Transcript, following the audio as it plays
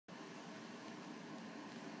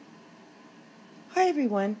Hi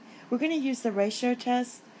everyone, we're going to use the ratio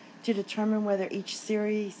test to determine whether each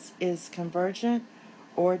series is convergent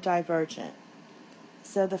or divergent.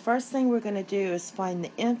 So the first thing we're going to do is find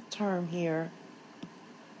the nth term here,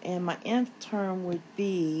 and my nth term would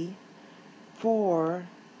be 4.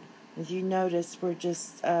 As you notice, we're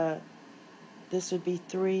just, this would be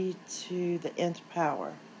 3 to the nth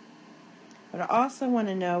power. What I also want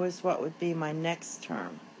to know is what would be my next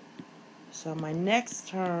term. So my next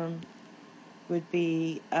term would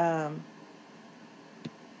be 4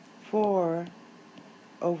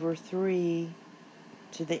 over 3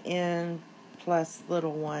 to the n plus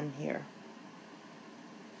little 1 here.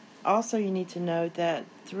 Also, you need to know that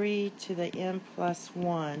 3 to the n plus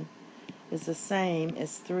 1 is the same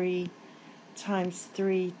as 3 times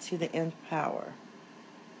 3 to the nth power.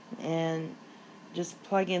 And just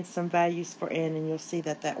plug in some values for n and you'll see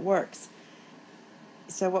that that works.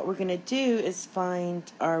 So what we're going to do is find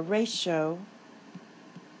our ratio,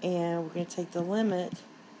 and we're going to take the limit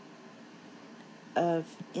of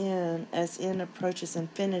n as n approaches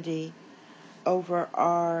infinity over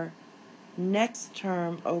our next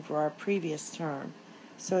term over our previous term.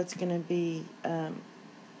 So it's going to be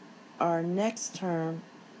our next term,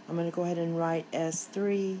 I'm going to go ahead and write as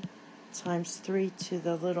 3 times 3 to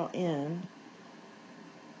the little n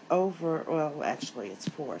over, well actually it's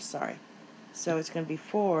 4, sorry. So it's going to be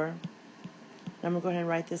 4. I'm going to go ahead and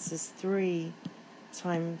write this as 3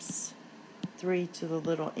 times 3 to the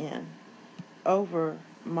little n over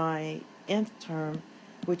my nth term,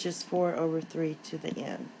 which is 4 over 3 to the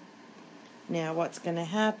n. Now what's going to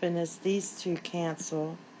happen is these two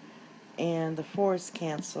cancel and the 4's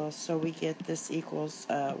cancel, so we get this equals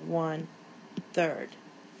 1/3.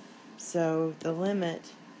 So the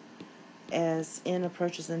limit as n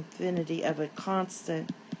approaches infinity of a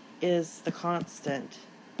constant is the constant.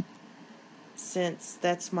 Since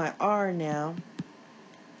that's my r now,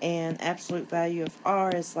 and absolute value of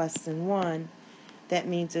r is less than 1, that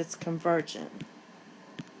means it's convergent.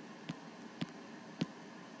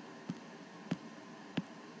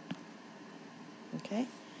 Okay,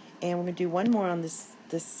 and we're going to do one more on this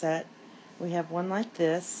set. We have one like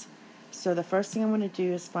this. So the first thing I'm going to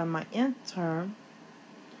do is find my nth term.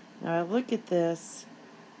 Now I look at this,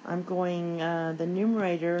 I'm going, the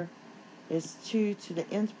numerator is 2 to the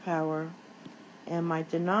nth power, and my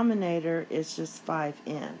denominator is just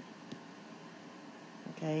 5n.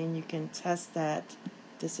 Okay, and you can test that.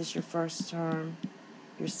 This is your first term,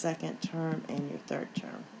 your second term, and your third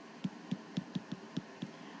term.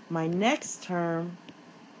 My next term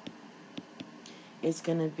is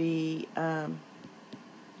going to be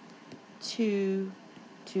 2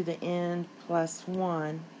 to the n plus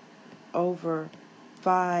 1 over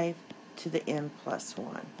 5 to the n plus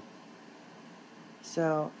 1.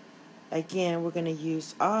 So again, we're going to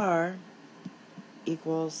use r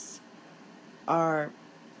equals r.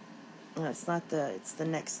 It's not the, it's the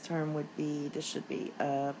next term would be, this should be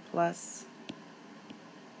plus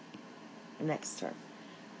the next term.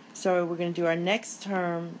 So we're going to do our next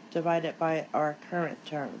term divided by our current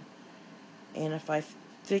term. And if I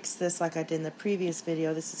fix this like I did in the previous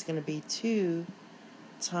video, this is going to be 2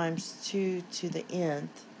 times 2 to the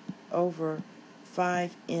nth over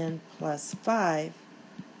 5n plus 5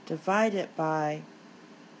 divided by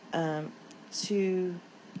 2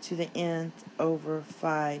 to the nth over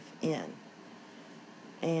 5n.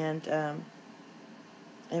 And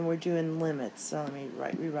we're doing limits, so let me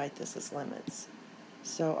rewrite this as limits.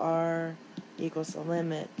 So r equals the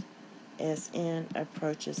limit as n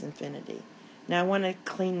approaches infinity. Now I want to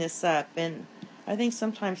clean this up, and I think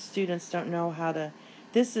sometimes students don't know how to,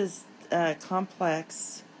 this is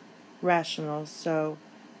complex rational, so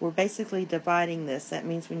we're basically dividing this. That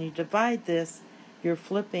means when you divide this, you're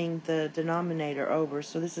flipping the denominator over.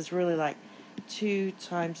 So this is really like 2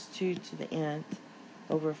 times 2 to the nth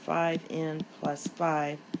over 5n plus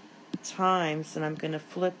 5 times, and I'm going to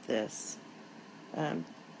flip this.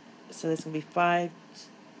 So this will be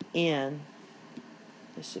 5n,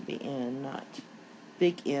 this should be n, not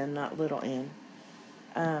big N, not little n,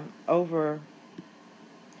 over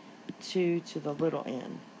 2 to the little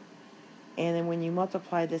n. And then when you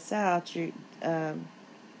multiply this out,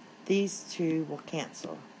 these two will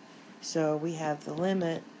cancel. So we have the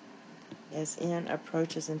limit as n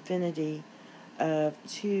approaches infinity of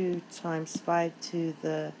 2 times 5 to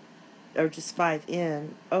the, or just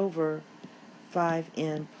 5n over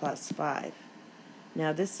 5n plus 5.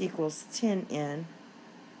 Now this equals 10n.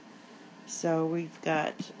 So we've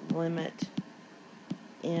got limit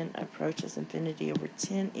n approaches infinity over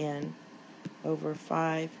 10n over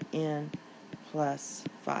 5n plus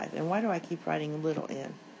 5. And why do I keep writing little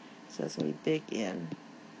n? So it's going to be big N.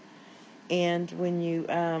 And when you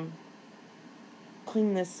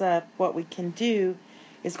clean this up, what we can do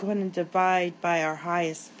is go ahead and divide by our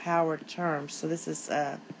highest power term. So this is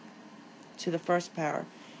to the first power.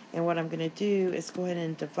 And what I'm going to do is go ahead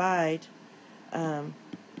and divide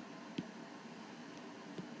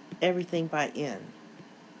everything by n.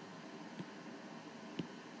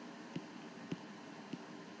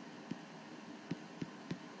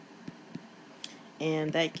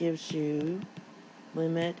 And that gives you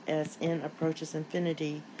limit as n approaches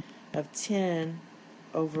infinity of 10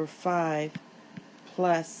 over 5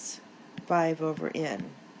 plus 5 over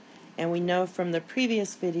n. And we know from the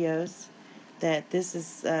previous videos that this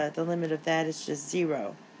is the limit of that is just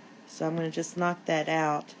 0. So I'm going to just knock that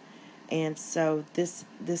out. And so this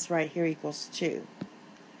right here equals 2.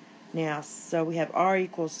 Now, so we have r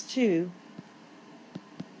equals 2.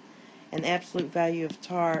 And the absolute value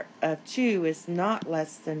of 2 is not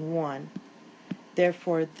less than 1.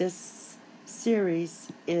 Therefore, this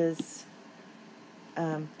series is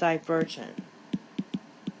divergent.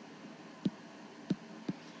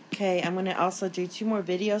 Okay, I'm going to also do 2 more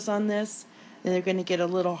videos on this, and they're going to get a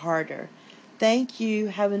little harder. Thank you.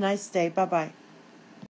 Have a nice day. Bye-bye.